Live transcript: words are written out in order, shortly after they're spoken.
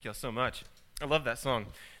Y'all so much. I love that song.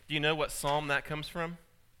 Do you know what psalm that comes from?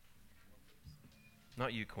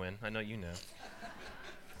 Not you, Quinn. I know you know.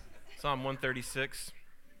 Psalm 136.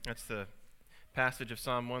 That's the passage of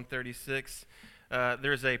Psalm 136.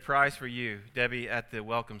 There's a prize for you, Debbie, at the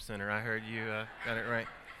Welcome Center. I heard you got it right.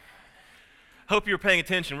 Hope you were paying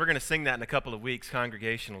attention. We're going to sing that in a couple of weeks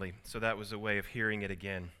congregationally, so that was a way of hearing it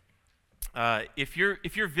again. If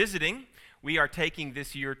you're visiting, we are taking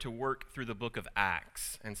this year to work through the book of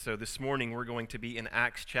Acts. And so this morning we're going to be in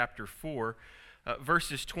Acts chapter 4,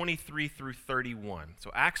 verses 23 through 31. So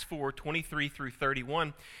Acts 4, 23 through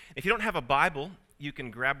 31. If you don't have a Bible, you can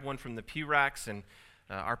grab one from the pew racks, and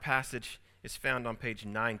our passage is found on page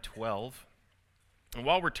 912. And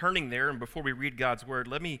while we're turning there, and before we read God's word,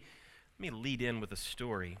 let me lead in with a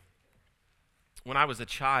story. When I was a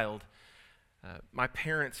child, my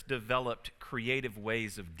parents developed creative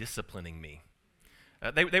ways of disciplining me.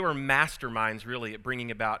 They were masterminds, really, at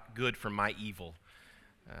bringing about good from my evil.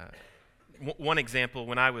 One example,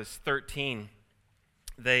 when I was 13,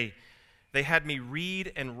 they had me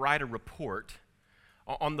read and write a report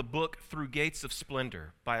on the book Through Gates of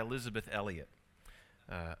Splendor by Elisabeth Elliot.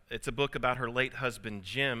 It's a book about her late husband,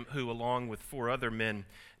 Jim, who, along with 4 other men,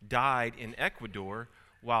 died in Ecuador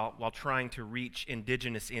while trying to reach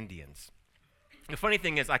indigenous Indians. The funny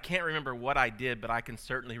thing is, I can't remember what I did, but I can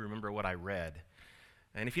certainly remember what I read.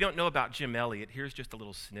 And if you don't know about Jim Elliot, here's just a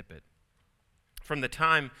little snippet. From the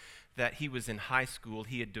time that he was in high school,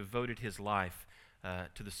 he had devoted his life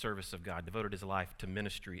to the service of God, devoted his life to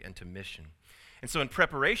ministry and to mission. And so in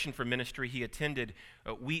preparation for ministry, he attended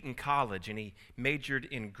Wheaton College, and he majored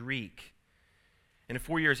in Greek. And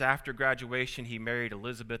 4 years after graduation, he married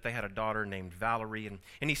Elizabeth. They had a daughter named Valerie.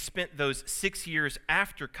 And he spent those 6 years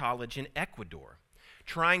after college in Ecuador,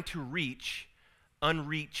 trying to reach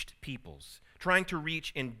unreached peoples, trying to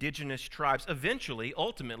reach indigenous tribes,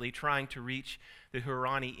 ultimately trying to reach the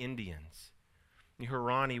Huaorani Indians. The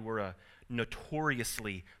Huaorani were a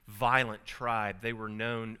notoriously violent tribe. They were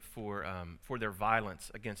known for their violence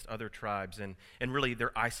against other tribes and really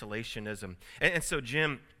their isolationism. And so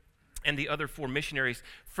Jim and the other 4 missionaries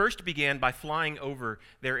first began by flying over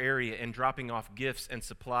their area and dropping off gifts and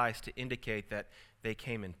supplies to indicate that they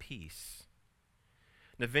came in peace.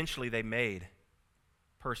 And eventually they made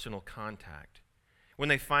personal contact. When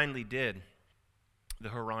they finally did, the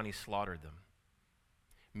Huaorani slaughtered them,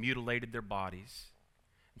 mutilated their bodies,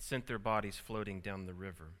 and sent their bodies floating down the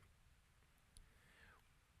river.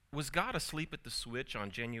 Was God asleep at the switch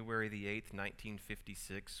on January the 8th,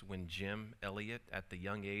 1956, when Jim Elliot, at the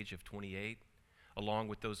young age of 28, along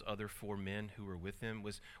with those other 4 men who were with him,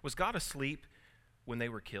 was God asleep when they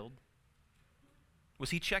were killed? Was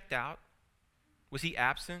he checked out? Was he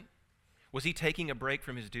absent? Was he taking a break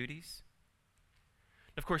from his duties?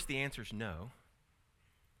 Of course, the answer is no.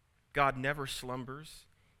 God never slumbers.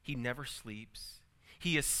 He never sleeps.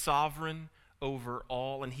 He is sovereign over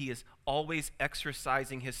all, and he is always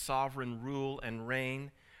exercising his sovereign rule and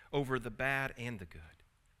reign over the bad and the good.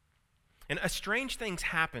 And a strange thing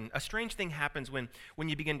happens when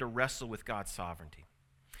you begin to wrestle with God's sovereignty.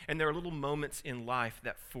 And there are little moments in life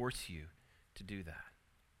that force you to do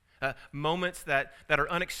that. Moments that are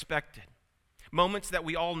unexpected. Moments that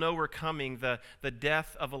we all know are coming, the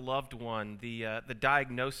death of a loved one, the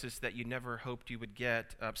diagnosis that you never hoped you would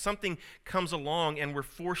get. Something comes along and we're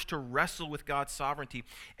forced to wrestle with God's sovereignty,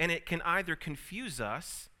 and it can either confuse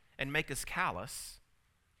us and make us callous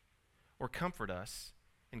or comfort us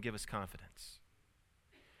and give us confidence.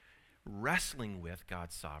 Wrestling with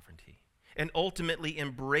God's sovereignty and ultimately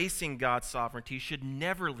embracing God's sovereignty should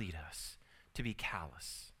never lead us to be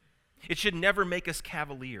callous. It should never make us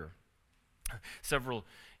cavalier. Several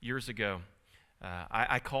years ago,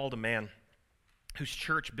 I called a man whose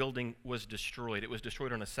church building was destroyed. It was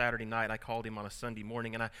destroyed on a Saturday night. I called him on a Sunday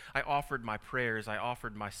morning, and I offered my prayers, I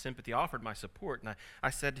offered my sympathy, I offered my support, and I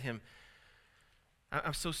said to him,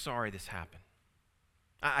 I'm so sorry this happened.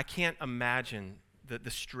 I can't imagine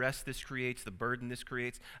the stress this creates, the burden this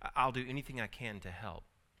creates. I'll do anything I can to help.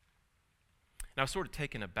 And I was sort of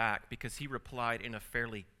taken aback because he replied in a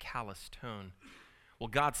fairly callous tone, well,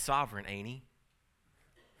 God's sovereign, ain't he?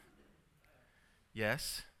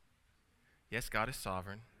 Yes. Yes, God is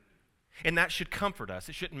sovereign. And that should comfort us.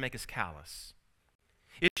 It shouldn't make us callous.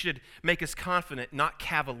 It should make us confident, not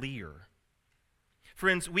cavalier.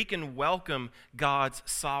 Friends, we can welcome God's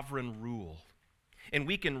sovereign rule, and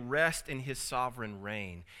we can rest in his sovereign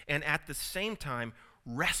reign, and at the same time,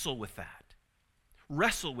 wrestle with that.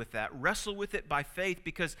 Wrestle with that. Wrestle with it by faith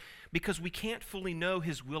because we can't fully know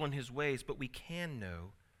his will and his ways, but we can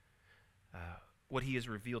know what he has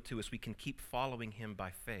revealed to us. We can keep following him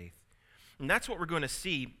by faith. And that's what we're going to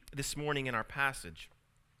see this morning in our passage.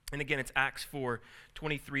 And again, it's Acts 4,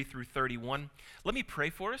 23 through 31. Let me pray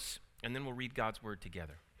for us, and then we'll read God's word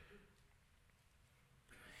together.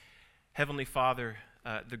 Heavenly Father,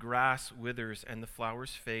 the grass withers and the flowers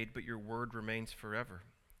fade, but your word remains forever.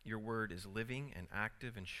 Your word is living and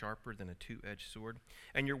active and sharper than a two-edged sword,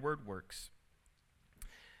 and your word works.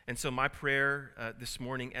 And so my prayer this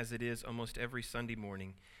morning, as it is almost every Sunday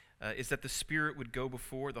morning, is that the Spirit would go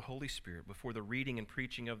before the Holy Spirit, before the reading and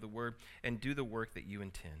preaching of the word, and do the work that you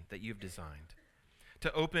intend, that you've designed.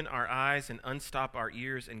 To open our eyes and unstop our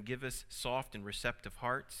ears and give us soft and receptive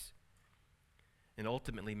hearts. And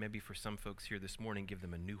ultimately, maybe for some folks here this morning, give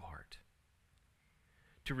them a new heart.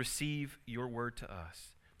 To receive your word to us,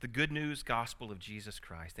 the good news gospel of Jesus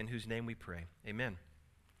Christ, in whose name we pray. Amen.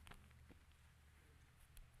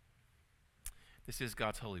 This is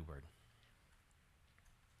God's holy word.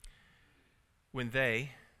 When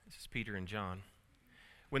they, this is Peter and John,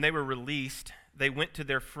 when they were released, they went to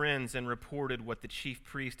their friends and reported what the chief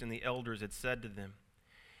priest and the elders had said to them.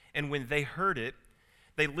 And when they heard it,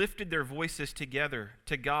 they lifted their voices together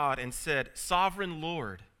to God and said, "Sovereign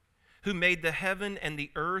Lord, who made the heaven and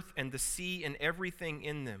the earth and the sea and everything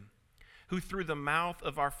in them, who through the mouth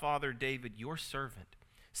of our father David, your servant,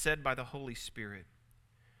 said by the Holy Spirit,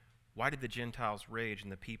 why did the Gentiles rage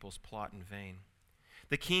and the peoples plot in vain?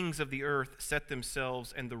 The kings of the earth set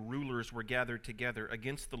themselves, and the rulers were gathered together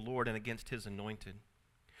against the Lord and against his anointed.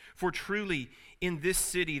 For truly in this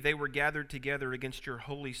city they were gathered together against your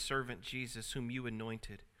holy servant Jesus, whom you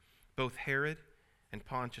anointed, both Herod and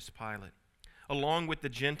Pontius Pilate, along with the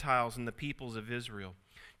Gentiles and the peoples of Israel,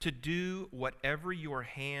 to do whatever your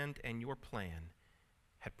hand and your plan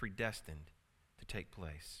had predestined to take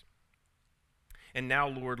place. And now,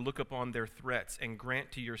 Lord, look upon their threats and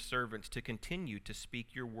grant to your servants to continue to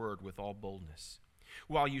speak your word with all boldness,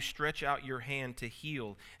 while you stretch out your hand to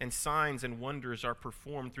heal, and signs and wonders are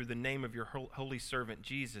performed through the name of your holy servant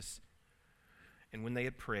Jesus." And when they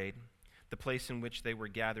had prayed, the place in which they were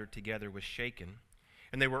gathered together was shaken,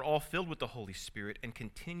 and they were all filled with the Holy Spirit and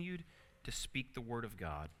continued to speak the word of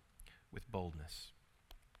God with boldness.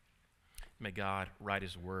 May God write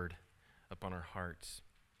his word upon our hearts.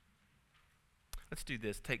 Let's do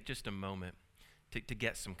this. Take just a moment to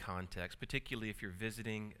get some context, particularly if you're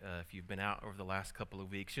visiting, if you've been out over the last couple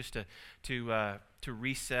of weeks, just to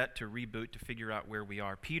reset, to reboot, to figure out where we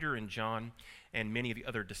are. Peter and John and many of the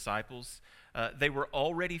other disciples, they were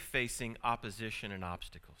already facing opposition and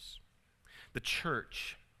obstacles. The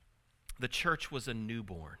church was a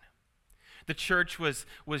newborn. The church was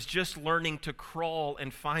just learning to crawl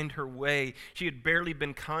and find her way. She had barely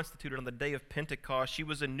been constituted on the day of Pentecost. She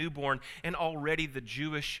was a newborn, and already the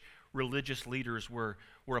Jewish religious leaders were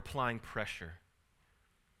applying pressure.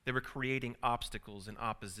 They were creating obstacles and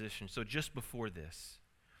opposition. So just before this,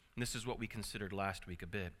 and this is what we considered last week a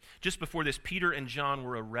bit, just before this, Peter and John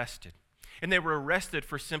were arrested. And they were arrested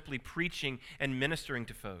for simply preaching and ministering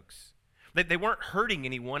to folks. They weren't hurting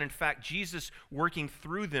anyone. In fact, Jesus, working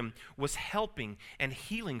through them, was helping and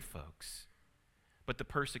healing folks. But the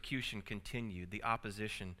persecution continued. The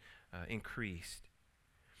opposition increased.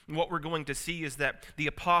 And what we're going to see is that the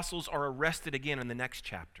apostles are arrested again in the next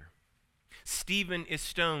chapter. Stephen is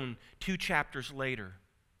stoned 2 chapters later.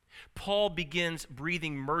 Paul begins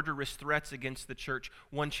breathing murderous threats against the church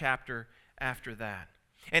 1 chapter after that.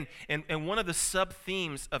 And one of the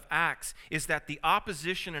sub-themes of Acts is that the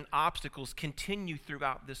opposition and obstacles continue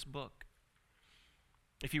throughout this book.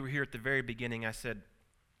 If you were here at the very beginning, I said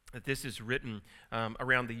that this is written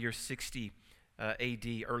around the year 60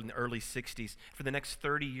 A.D., or in the early 60s. For the next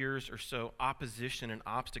 30 years or so, opposition and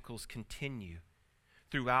obstacles continue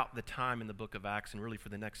throughout the time in the book of Acts, and really for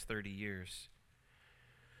the next 30 years.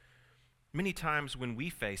 Many times when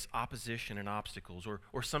we face opposition and obstacles,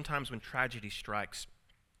 or sometimes when tragedy strikes,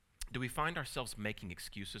 do we find ourselves making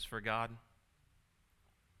excuses for God?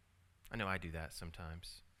 I know I do that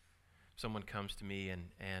sometimes. Someone comes to me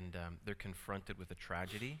and they're confronted with a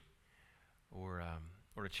tragedy or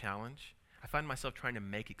a challenge. I find myself trying to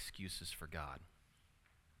make excuses for God.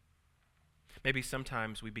 Maybe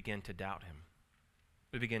sometimes we begin to doubt him.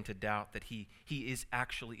 We begin to doubt that he is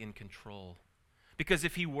actually in control. Because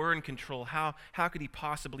if he were in control, how could he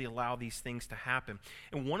possibly allow these things to happen?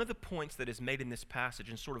 And one of the points that is made in this passage,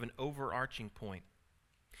 and sort of an overarching point,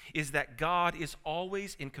 is that God is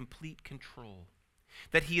always in complete control.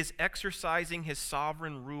 That he is exercising his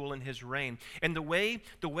sovereign rule and his reign. And the way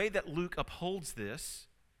that Luke upholds this,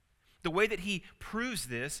 the way that he proves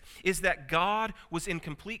this, is that God was in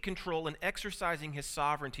complete control and exercising his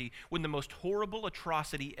sovereignty when the most horrible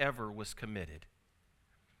atrocity ever was committed: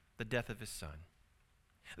 the death of his son.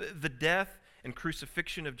 The death and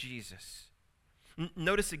crucifixion of Jesus.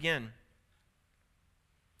 Notice again,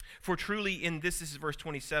 for truly this is verse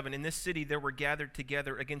 27, in this city there were gathered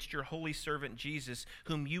together against your holy servant Jesus,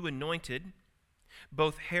 whom you anointed,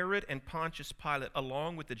 both Herod and Pontius Pilate,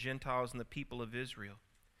 along with the Gentiles and the people of Israel.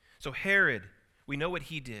 So Herod, we know what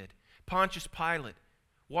he did. Pontius Pilate,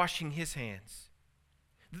 washing his hands.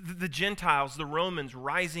 The Gentiles, the Romans,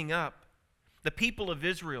 rising up. The people of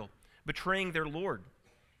Israel, betraying their Lord.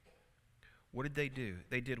 What did they do?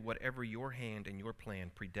 They did whatever your hand and your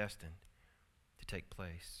plan predestined to take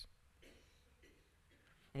place.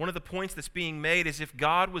 One of the points that's being made is if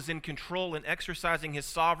God was in control and exercising his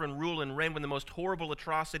sovereign rule and reign when the most horrible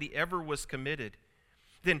atrocity ever was committed,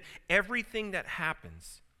 then everything that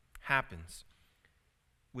happens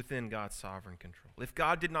within God's sovereign control. If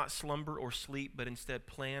God did not slumber or sleep, but instead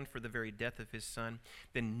planned for the very death of his Son,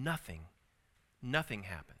 then nothing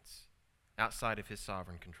happens outside of his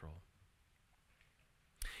sovereign control.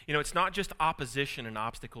 You know, it's not just opposition and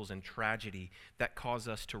obstacles and tragedy that cause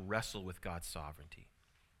us to wrestle with God's sovereignty.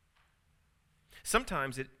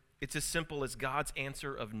 Sometimes it's as simple as God's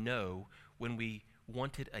answer of no when we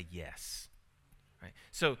wanted a yes. Right?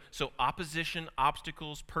 So opposition,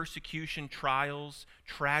 obstacles, persecution, trials,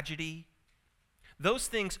 tragedy, those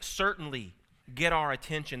things certainly get our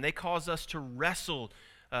attention. They cause us to wrestle,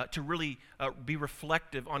 to really be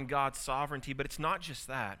reflective on God's sovereignty. But it's not just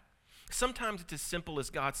that. Sometimes it's as simple as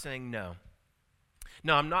God saying no.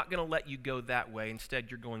 No, I'm not going to let you go that way.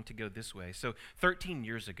 Instead, you're going to go this way. So 13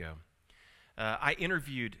 years ago, I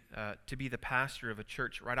interviewed to be the pastor of a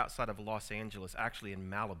church right outside of Los Angeles, actually in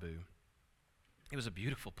Malibu. It was a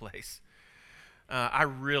beautiful place. I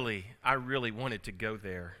really wanted to go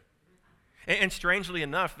there. And strangely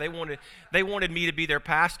enough, they wanted me to be their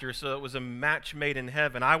pastor, so it was a match made in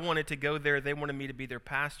heaven. I wanted to go there. They wanted me to be their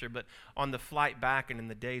pastor. But on the flight back and in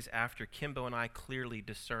the days after, Kimbo and I clearly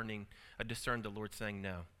discerned the Lord saying,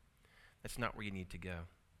 no, that's not where you need to go.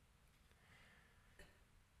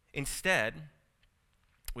 Instead,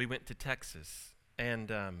 we went to Texas and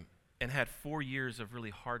had 4 years of really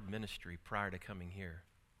hard ministry prior to coming here.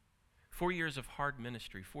 4 years of hard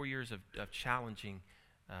ministry, 4 years of challenging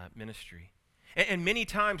ministry. And many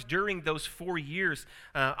times during those 4 years,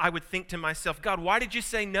 I would think to myself, God, why did you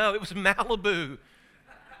say no? It was Malibu.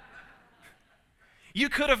 You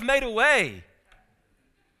could have made a way.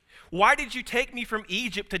 Why did you take me from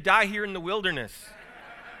Egypt to die here in the wilderness?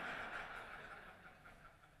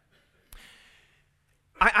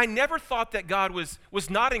 I never thought that God was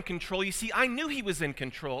not in control. You see, I knew he was in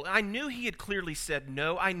control. I knew he had clearly said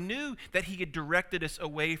no. I knew that he had directed us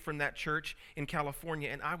away from that church in California,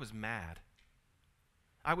 and I was mad.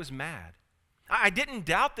 I was mad. I didn't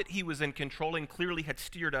doubt that he was in control and clearly had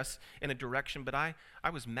steered us in a direction, but I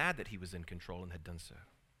was mad that he was in control and had done so.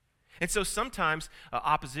 And so sometimes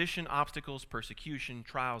opposition, obstacles, persecution,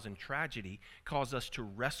 trials, and tragedy cause us to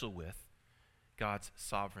wrestle with God's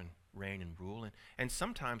sovereign reign and rule. And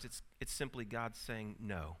sometimes it's simply God saying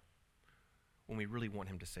no when we really want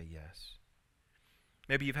him to say yes.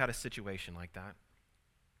 Maybe you've had a situation like that.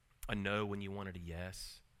 A no when you wanted a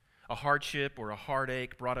yes. A hardship or a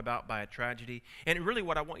heartache brought about by a tragedy. And really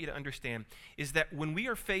what I want you to understand is that when we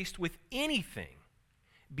are faced with anything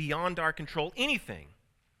beyond our control, anything,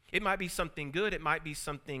 it might be something good, it might be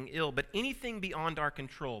something ill, but anything beyond our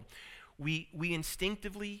control, we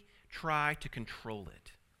instinctively try to control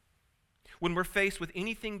it. When we're faced with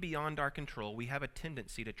anything beyond our control, we have a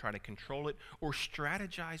tendency to try to control it or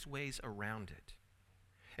strategize ways around it.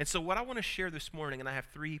 And so what I want to share this morning, and I have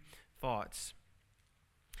 3 thoughts,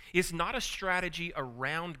 is not a strategy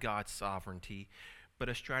around God's sovereignty, but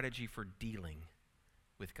a strategy for dealing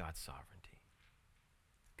with God's sovereignty.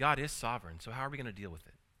 God is sovereign, so how are we going to deal with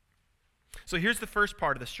it? So here's the first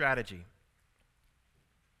part of the strategy.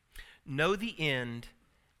 Know the end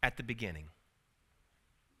at the beginning.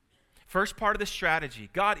 First part of the strategy,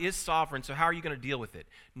 God is sovereign, so how are you going to deal with it?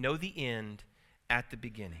 Know the end at the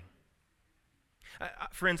beginning.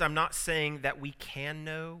 Friends, I'm not saying that we can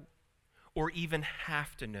know or even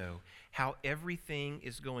have to know how everything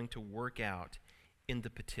is going to work out in the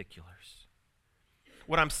particulars.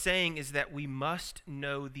 What I'm saying is that we must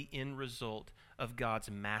know the end result of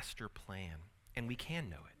God's master plan, and we can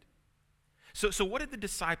know it. So what did the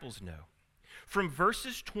disciples know? From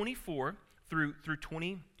verses 24 through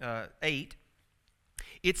 28,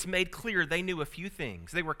 it's made clear they knew a few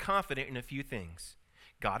things. They were confident in a few things.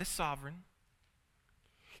 God is sovereign.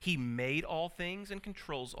 He made all things and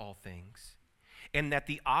controls all things. And that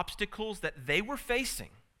the obstacles that they were facing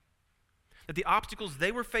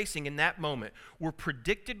in that moment were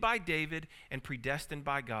predicted by David and predestined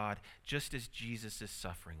by God, just as Jesus'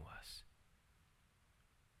 suffering was.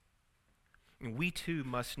 we too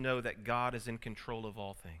must know that God is in control of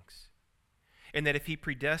all things. And that if he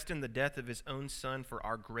predestined the death of his own Son for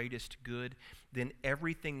our greatest good, then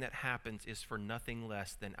everything that happens is for nothing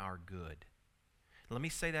less than our good. Let me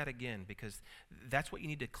say that again, because that's what you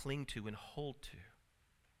need to cling to and hold to.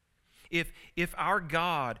 If our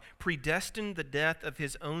God predestined the death of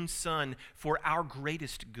his own Son for our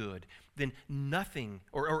greatest good, then nothing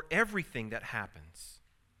or everything that happens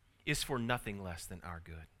is for nothing less than our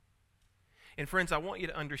good. And friends, I want you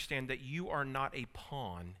to understand that you are not a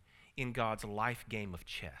pawn in God's life game of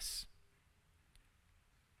chess.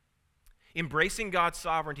 Embracing God's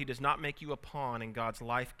sovereignty does not make you a pawn in God's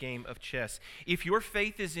life game of chess. If your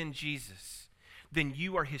faith is in Jesus, then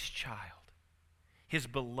you are his child, his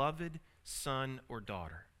beloved son or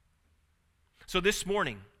daughter. So this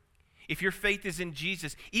morning, if your faith is in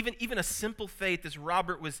Jesus, even a simple faith, as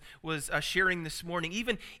Robert was sharing this morning,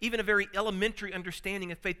 even a very elementary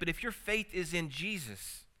understanding of faith, but if your faith is in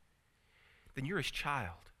Jesus, then you're his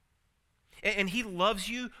child. And he loves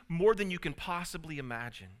you more than you can possibly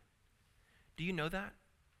imagine. Do you know that?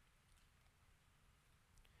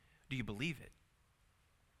 Do you believe it?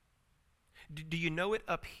 Do you know it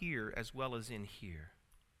up here as well as in here?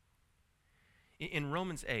 In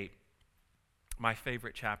Romans 8, my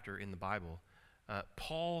favorite chapter in the Bible,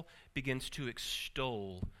 Paul begins to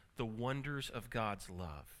extol the wonders of God's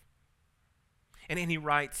love. And he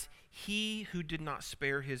writes, "He who did not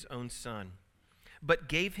spare his own Son, but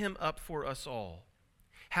gave him up for us all,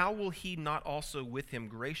 how will he not also with him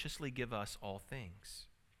graciously give us all things?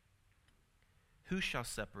 Who shall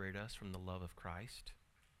separate us from the love of Christ?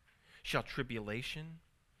 Shall tribulation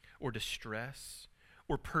or distress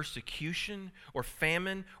or persecution or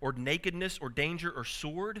famine or nakedness or danger or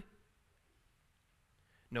sword?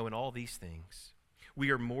 No, in all these things,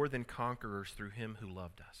 we are more than conquerors through him who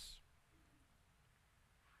loved us."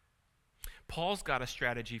 Paul's got a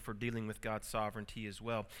strategy for dealing with God's sovereignty as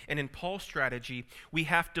well. And in Paul's strategy, we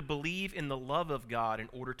have to believe in the love of God in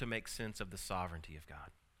order to make sense of the sovereignty of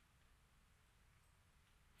God.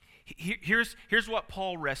 Here's what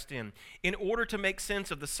Paul rests in. In order to make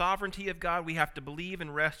sense of the sovereignty of God, we have to believe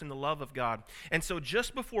and rest in the love of God. And so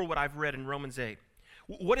just before what I've read in Romans 8,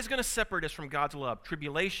 what is going to separate us from God's love?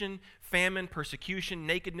 Tribulation, famine, persecution,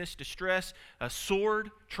 nakedness, distress, a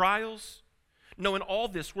sword, trials? No, in all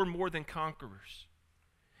this, we're more than conquerors.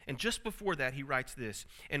 And just before that, he writes this,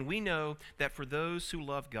 "And we know that for those who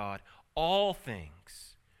love God, all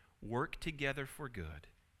things work together for good,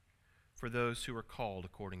 for those who are called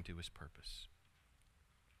according to his purpose."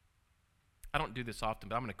 I don't do this often,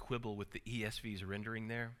 but I'm going to quibble with the ESV's rendering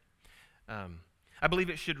there. I believe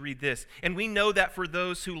it should read this, "And we know that for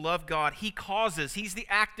those who love God, he's the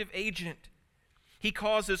active agent. He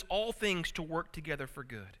causes all things to work together for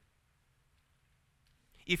good."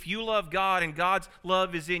 If you love God and God's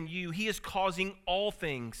love is in you, he is causing all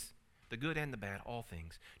things, the good and the bad, all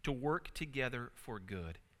things, to work together for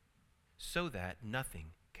good, so that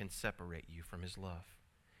nothing can separate you from his love.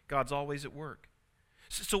 God's always at work.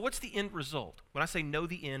 So what's the end result? When I say know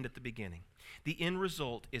the end at the beginning, the end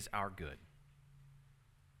result is our good.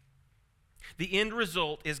 The end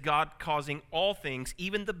result is God causing all things,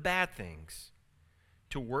 even the bad things,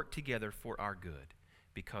 to work together for our good,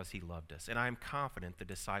 because he loved us. And I am confident the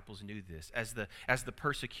disciples knew this. As the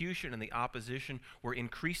persecution and the opposition were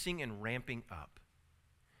increasing and ramping up,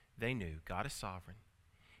 they knew God is sovereign.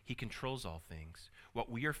 He controls all things. What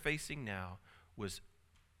we are facing now was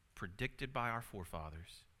predicted by our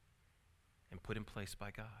forefathers and put in place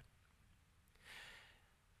by God.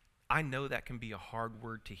 I know that can be a hard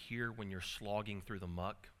word to hear when you're slogging through the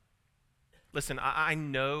muck. Listen, I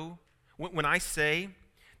know when I say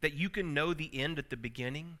that you can know the end at the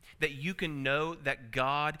beginning, that you can know that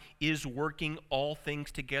God is working all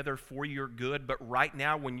things together for your good, but right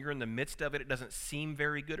now when you're in the midst of it, it doesn't seem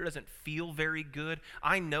very good, it doesn't feel very good.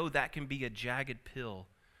 I know that can be a jagged pill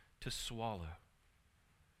to swallow.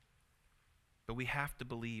 But we have to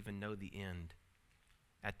believe and know the end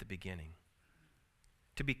at the beginning.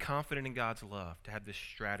 To be confident in God's love, to have this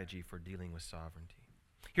strategy for dealing with sovereignty.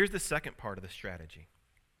 Here's the second part of the strategy.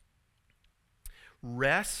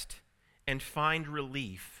 Rest and find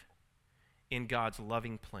relief in God's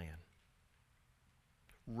loving plan.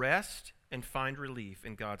 Rest and find relief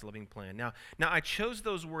in God's loving plan. Now I chose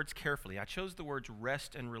those words carefully. I chose the words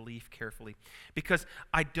rest and relief carefully because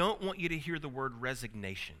I don't want you to hear the word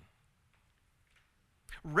resignation.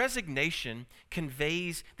 Resignation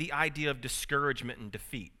conveys the idea of discouragement and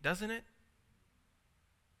defeat, doesn't it?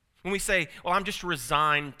 When we say, well, I'm just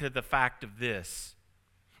resigned to the fact of this,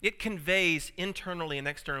 It conveys internally and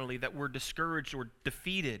externally that we're discouraged or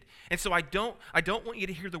defeated. And so I don't want you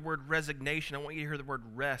to hear the word resignation. I want you to hear the word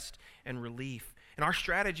rest and relief. And our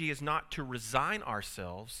strategy is not to resign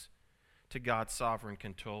ourselves to God's sovereign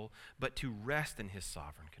control, but to rest in his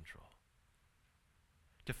sovereign control,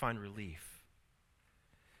 to find relief.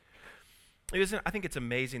 I think it's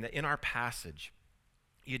amazing that in our passage,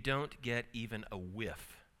 you don't get even a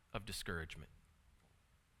whiff of discouragement.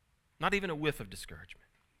 Not even a whiff of discouragement.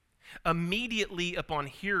 Immediately upon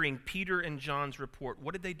hearing Peter and John's report,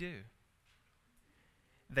 what did they do?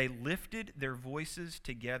 They lifted their voices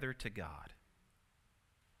together to God.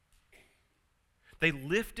 They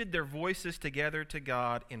lifted their voices together to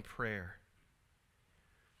God in prayer.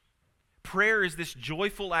 Prayer is this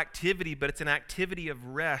joyful activity, but it's an activity of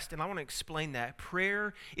rest. And I want to explain that.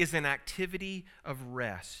 Prayer is an activity of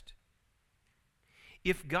rest.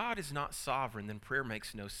 If God is not sovereign, then prayer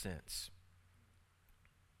makes no sense.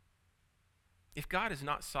 If God is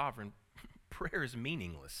not sovereign, prayer is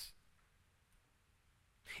meaningless.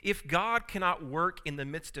 If God cannot work in the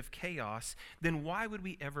midst of chaos, then why would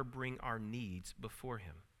we ever bring our needs before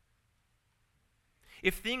him?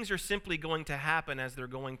 If things are simply going to happen as they're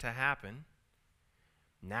going to happen,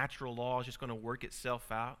 natural law is just going to work itself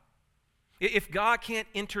out. If God can't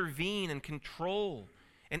intervene and control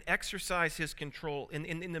and exercise his control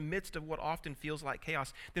in the midst of what often feels like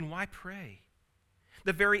chaos, then why pray?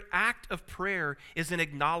 The very act of prayer is an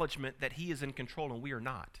acknowledgement that he is in control and we are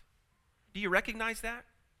not. Do you recognize that?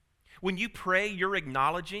 When you pray, you're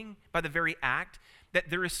acknowledging by the very act that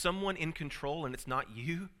there is someone in control and it's not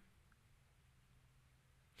you.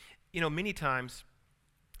 You know, many times,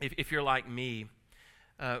 if you're like me,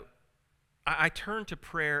 I turn to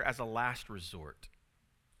prayer as a last resort.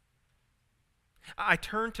 I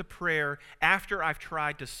turn to prayer after I've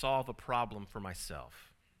tried to solve a problem for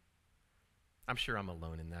myself. I'm sure I'm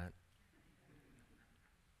alone in that.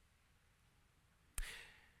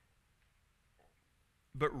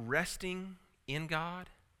 But resting in God,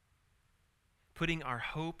 putting our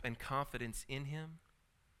hope and confidence in him,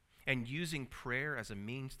 and using prayer as a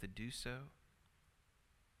means to do so,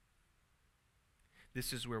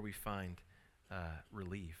 this is where we find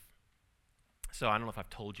relief. So I don't know if I've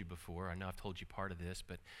told you before. I know I've told you part of this,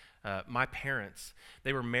 but my parents,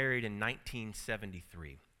 they were married in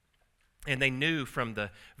 1973. And they knew from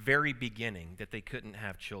the very beginning that they couldn't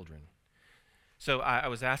have children. So I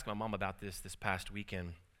was asking my mom about this past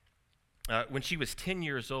weekend. When she was 10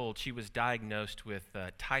 years old, she was diagnosed with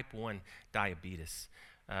type 1 diabetes.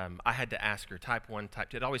 I had to ask her, type 1,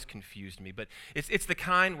 type 2. It always confused me. But it's the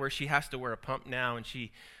kind where she has to wear a pump now, and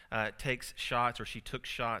she takes shots, or she took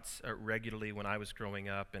shots regularly when I was growing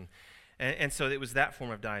up. And so it was that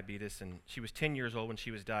form of diabetes, and she was 10 years old when she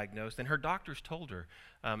was diagnosed. And her doctors told her,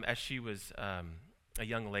 as she was a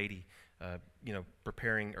young lady,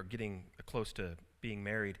 preparing or getting close to being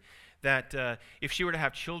married, that if she were to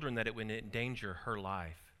have children, that it would endanger her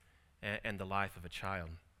life and the life of a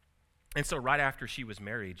child. And so right after she was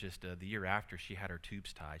married, just the year after, she had her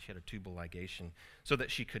tubes tied. She had a tubal ligation so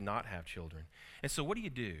that she could not have children. And so what do you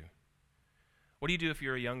do? What do you do if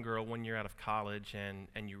you're a young girl 1 year out of college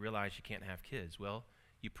and you realize you can't have kids? Well,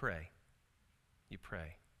 you pray. You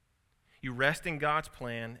pray. You rest in God's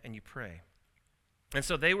plan and you pray. And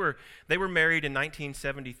so they were married in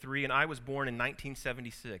 1973, and I was born in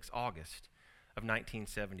 1976, August of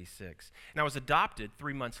 1976. And I was adopted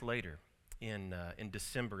 3 months later in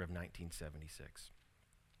December of 1976.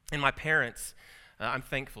 And my parents, I'm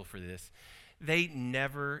thankful for this, they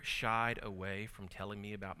never shied away from telling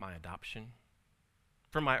me about my adoption.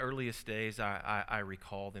 From my earliest days, I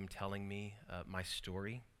recall them telling me my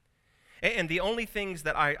story. And the only things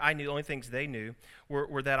that I knew, the only things they knew,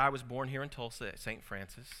 were that I was born here in Tulsa at St.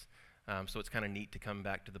 Francis. So it's kind of neat to come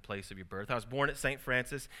back to the place of your birth. I was born at St.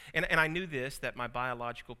 Francis, and I knew this, that my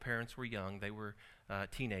biological parents were young. They were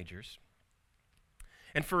teenagers.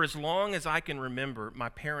 And for as long as I can remember, my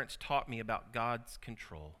parents taught me about God's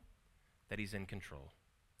control, that he's in control,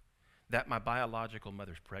 that my biological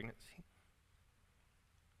mother's pregnancy,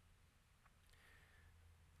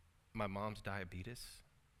 my mom's diabetes,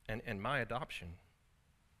 and my adoption,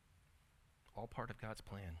 all part of God's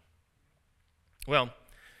plan. Well,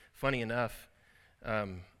 funny enough,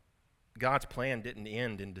 God's plan didn't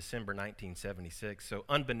end in December 1976. So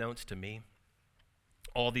unbeknownst to me,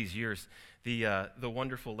 all these years, the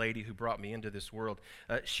wonderful lady who brought me into this world,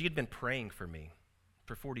 she had been praying for me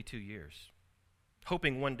for 42 years,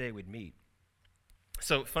 hoping one day we'd meet.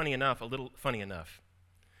 So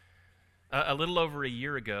a little over a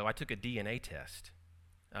year ago, I took a DNA test.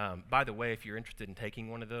 By the way, if you're interested in taking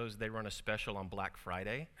one of those, they run a special on Black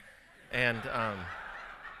Friday. And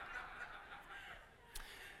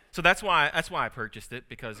So that's why I purchased it,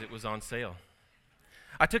 because it was on sale.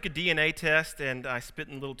 I took a DNA test and I spit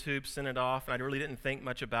in little tubes, sent it off, and I really didn't think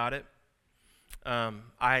much about it.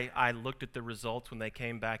 I looked at the results when they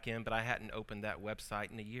came back in, but I hadn't opened that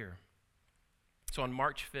website in a year. So on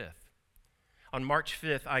March 5th,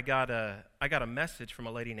 I got a message from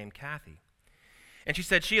a lady named Kathy. And she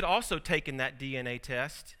said she had also taken that DNA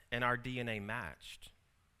test and our DNA matched.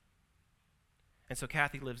 And so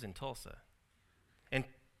Kathy lives in Tulsa. And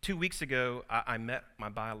 2 weeks ago, I met my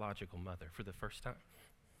biological mother for the first time.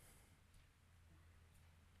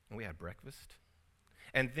 And we had breakfast.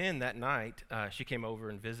 And then that night, she came over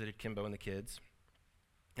and visited Kimbo and the kids.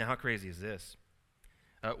 Now, how crazy is this?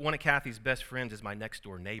 One of Kathy's best friends is my next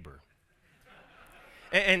door neighbor.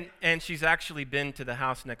 And she's actually been to the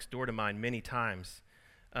house next door to mine many times.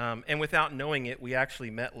 And without knowing it, we actually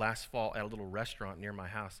met last fall at a little restaurant near my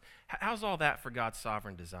house. How's all that for God's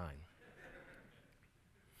sovereign design?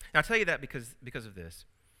 Now, I'll tell you that because of this.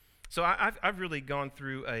 So I've really gone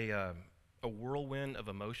through a whirlwind of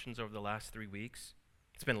emotions over the last 3 weeks.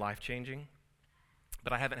 It's been life-changing,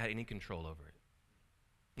 but I haven't had any control over it.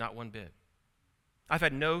 Not one bit. I've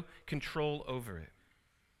had no control over it.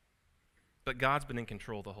 But God's been in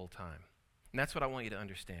control the whole time. And that's what I want you to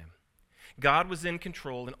understand. God was in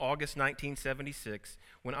control in August 1976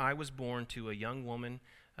 when I was born to a young woman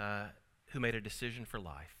who made a decision for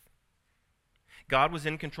life. God was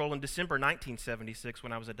in control in December 1976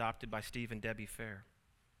 when I was adopted by Steve and Debbie Fair.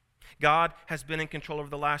 God has been in control over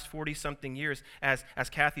the last 40-something years. As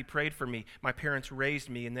Kathy prayed for me, my parents raised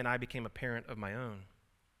me, and then I became a parent of my own.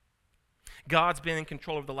 God's been in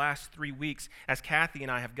control over the last 3 weeks as Kathy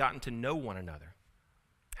and I have gotten to know one another.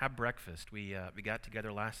 Had breakfast. We got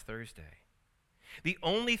together last Thursday. The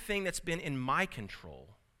only thing that's been in my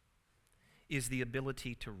control is the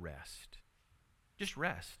ability to rest. Just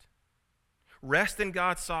rest. Rest in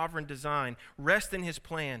God's sovereign design. Rest in His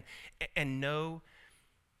plan. And know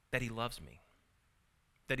that He loves me.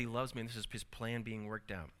 That He loves me, and this is His plan being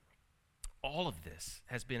worked out. All of this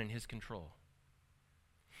has been in His control.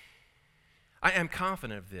 I am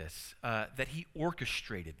confident of this, that He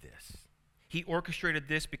orchestrated this. He orchestrated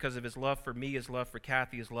this because of His love for me, His love for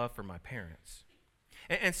Kathy, His love for my parents.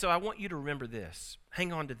 And so I want you to remember this.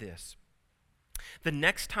 Hang on to this. The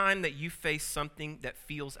next time that you face something that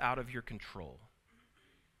feels out of your control,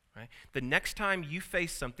 right? The next time you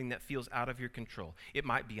face something that feels out of your control, it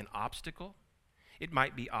might be an obstacle, it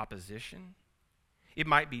might be opposition, it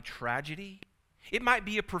might be tragedy, it might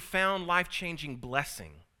be a profound, life-changing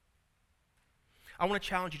blessing. I want to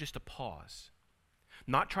challenge you just to pause.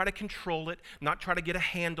 Not try to control it, not try to get a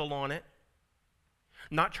handle on it,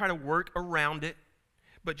 not try to work around it,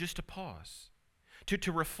 but just to pause.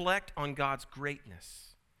 To reflect on God's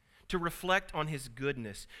greatness, to reflect on His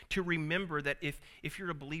goodness, to remember that if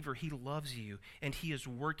you're a believer, He loves you and He is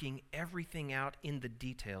working everything out in the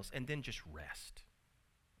details, and then just rest.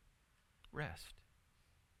 Rest.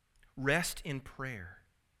 Rest in prayer.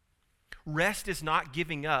 Rest is not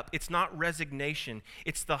giving up. It's not resignation.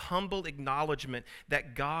 It's the humble acknowledgement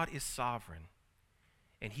that God is sovereign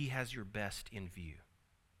and He has your best in view.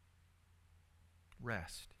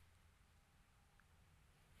 Rest.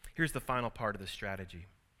 Here's the final part of the strategy.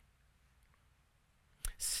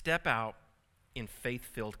 Step out in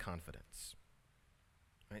faith-filled confidence.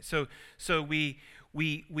 Right? So we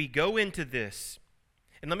go into this,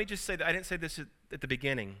 and let me just say that I didn't say this at the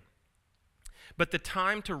beginning, but the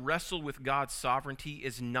time to wrestle with God's sovereignty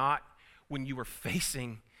is not when you are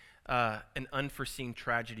facing an unforeseen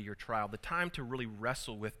tragedy or trial. The time to really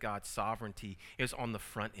wrestle with God's sovereignty is on the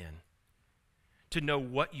front end. To know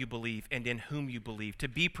what you believe and in whom you believe, to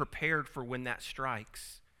be prepared for when that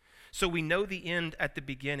strikes. So we know the end at the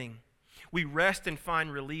beginning. We rest and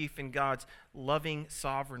find relief in God's loving,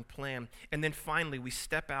 sovereign plan. And then finally, we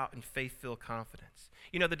step out in faith-filled confidence.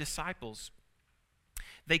 You know, the disciples,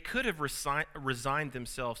 they could have resigned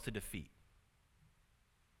themselves to defeat.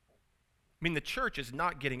 I mean, the church is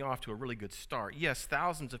not getting off to a really good start. Yes,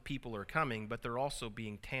 thousands of people are coming, but they're also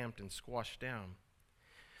being tamped and squashed down.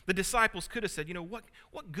 The disciples could have said, you know,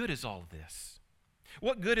 what good is all of this?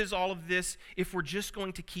 What good is all of this if we're just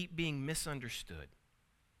going to keep being misunderstood?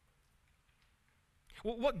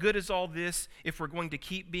 What good is all this if we're going to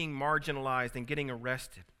keep being marginalized and getting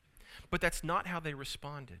arrested? But that's not how they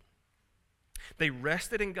responded. They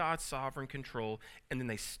rested in God's sovereign control, and then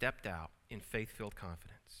they stepped out in faith-filled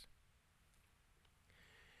confidence.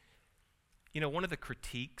 You know, one of the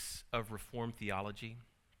critiques of Reformed theology,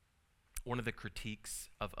 one of the critiques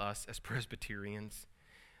of us as Presbyterians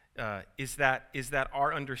is that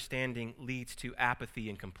our understanding leads to apathy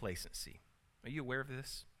and complacency. Are you aware of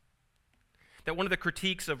this? That one of the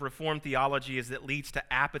critiques of Reformed theology is that it leads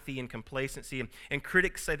to apathy and complacency. And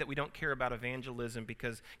critics say that we don't care about evangelism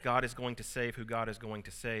because God is going to save who God is going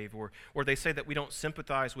to save. Or they say that we don't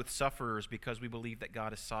sympathize with sufferers because we believe that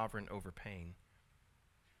God is sovereign over pain.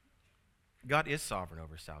 God is sovereign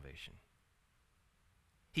over salvation.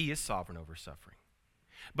 He is sovereign over suffering.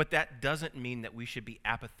 But that doesn't mean that we should be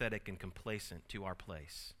apathetic and complacent to our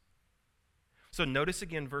place. So notice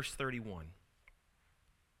again verse 31.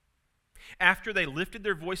 After they lifted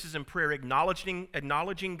their voices in prayer,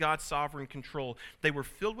 acknowledging God's sovereign control, they were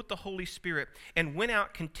filled with the Holy Spirit and went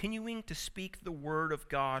out continuing to speak the word of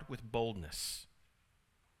God with boldness.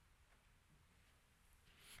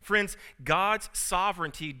 Friends, God's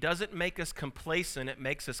sovereignty doesn't make us complacent, it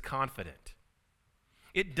makes us confident.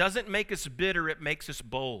 It doesn't make us bitter, it makes us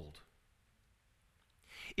bold.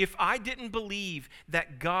 If I didn't believe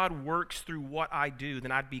that God works through what I do,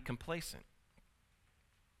 then I'd be complacent.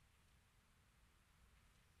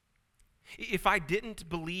 If I didn't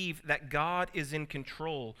believe that God is in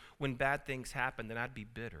control when bad things happen, then I'd be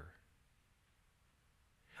bitter.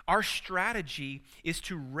 Our strategy is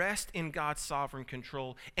to rest in God's sovereign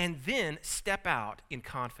control and then step out in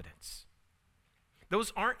confidence.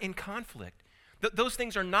 Those aren't in conflict. Those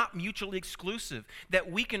things are not mutually exclusive.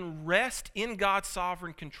 That we can rest in God's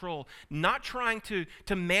sovereign control, not trying to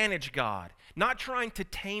manage God, not trying to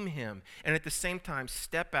tame him, and at the same time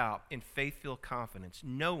step out in faith-filled confidence,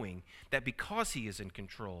 knowing that because he is in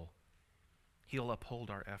control, he'll uphold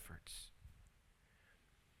our efforts.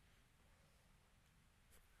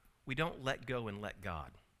 We don't let go and let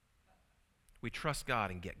God. We trust God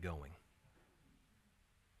and get going.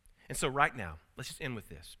 And so right now, let's just end with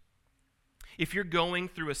this. If you're going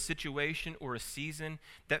through a situation or a season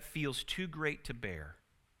that feels too great to bear,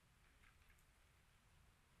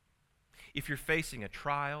 if you're facing a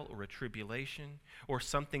trial or a tribulation or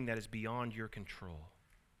something that is beyond your control,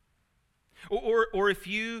 or if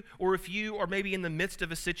you are maybe in the midst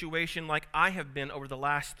of a situation like I have been over the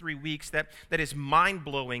last 3 weeks that is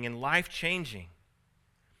mind-blowing and life-changing,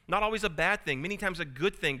 not always a bad thing, many times a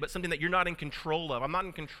good thing, but something that you're not in control of. I'm not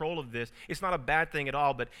in control of this. It's not a bad thing at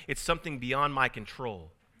all, but it's something beyond my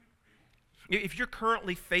control. If you're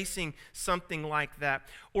currently facing something like that,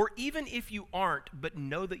 or even if you aren't, but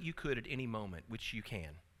know that you could at any moment, which you can,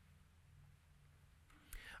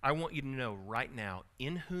 I want you to know right now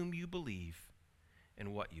in whom you believe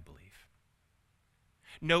and what you believe.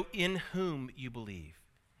 Know in whom you believe,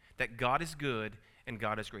 that God is good and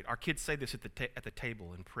God is great. Our kids say this at the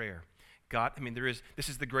table in prayer. This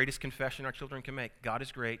is the greatest confession our children can make. God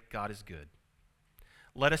is great, God is good.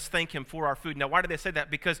 Let us thank him for our food. Now, why do they say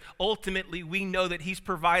that? Because ultimately we know that he's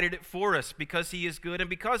provided it for us because he is good and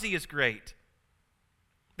because he is great.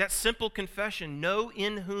 That simple confession, know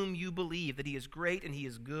in whom you believe, that he is great and he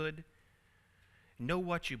is good. Know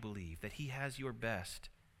what you believe, that he has your best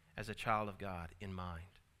as a child of God in mind.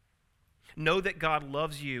 Know that God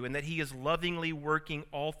loves you and that he is lovingly working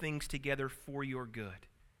all things together for your good.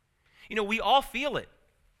 You know, we all feel it.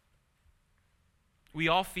 We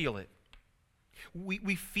all feel it.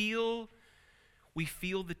 We feel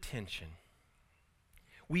the tension.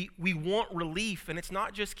 We want relief, and it's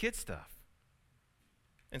not just kid stuff.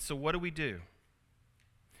 And so what do?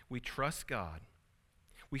 We trust God.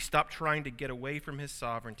 We stop trying to get away from his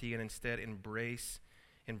sovereignty and instead embrace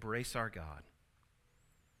our God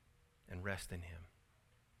and rest in him.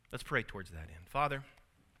 Let's pray towards that end. Father,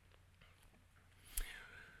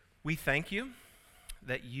 we thank you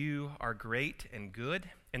that you are great and good,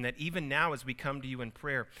 and that even now as we come to you in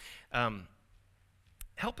prayer,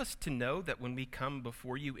 help us to know that when we come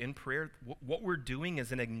before you in prayer, what we're doing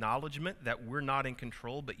is an acknowledgement that we're not in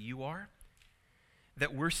control, but you are,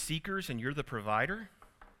 that we're seekers and you're the provider,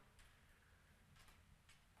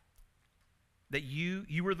 that you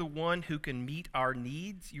are the one who can meet our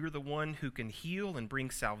needs. You're the one who can heal and bring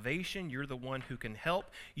salvation. You're the one who can help.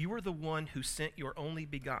 You are the one who sent your only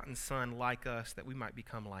begotten Son like us that we might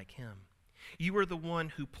become like him. You are the one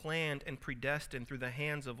who planned and predestined through the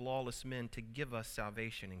hands of lawless men to give us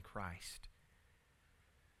salvation in Christ.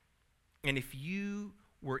 And if you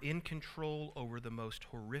were in control over the most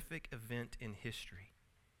horrific event in history,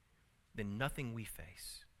 then nothing we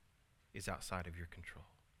face is outside of your control.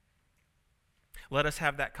 Let us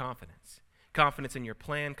have that confidence. Confidence in your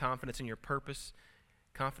plan, confidence in your purpose,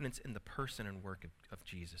 confidence in the person and work of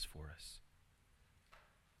Jesus for us.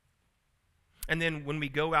 And then when we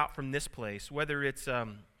go out from this place, whether it's a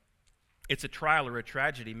trial or a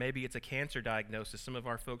tragedy, maybe it's a cancer diagnosis. Some of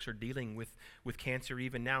our folks are dealing with cancer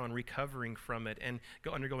even now and recovering from it and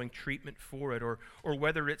undergoing treatment for it, or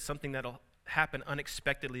whether it's something that'll happen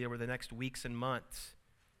unexpectedly over the next weeks and months.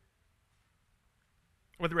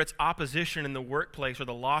 whether it's opposition in the workplace or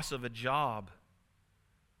the loss of a job.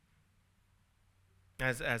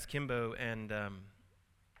 As Kimbo and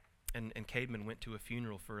Cademan went to a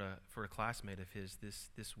funeral for a classmate of his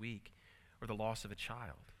this week, or the loss of a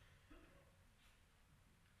child.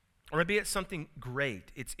 Or maybe it's something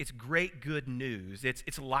great. It's great good news.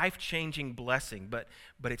 It's life-changing blessing, but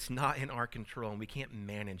it's not in our control, and we can't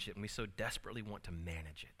manage it, and we so desperately want to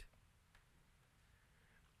manage it.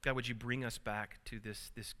 God, would you bring us back to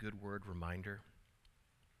this good word reminder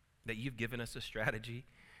that you've given us a strategy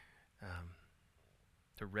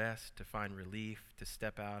to rest, to find relief, to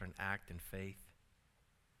step out and act in faith.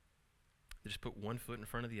 To just put one foot in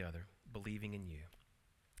front of the other, believing in you.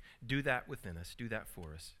 Do that within us. Do that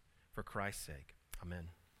for us. For Christ's sake. Amen.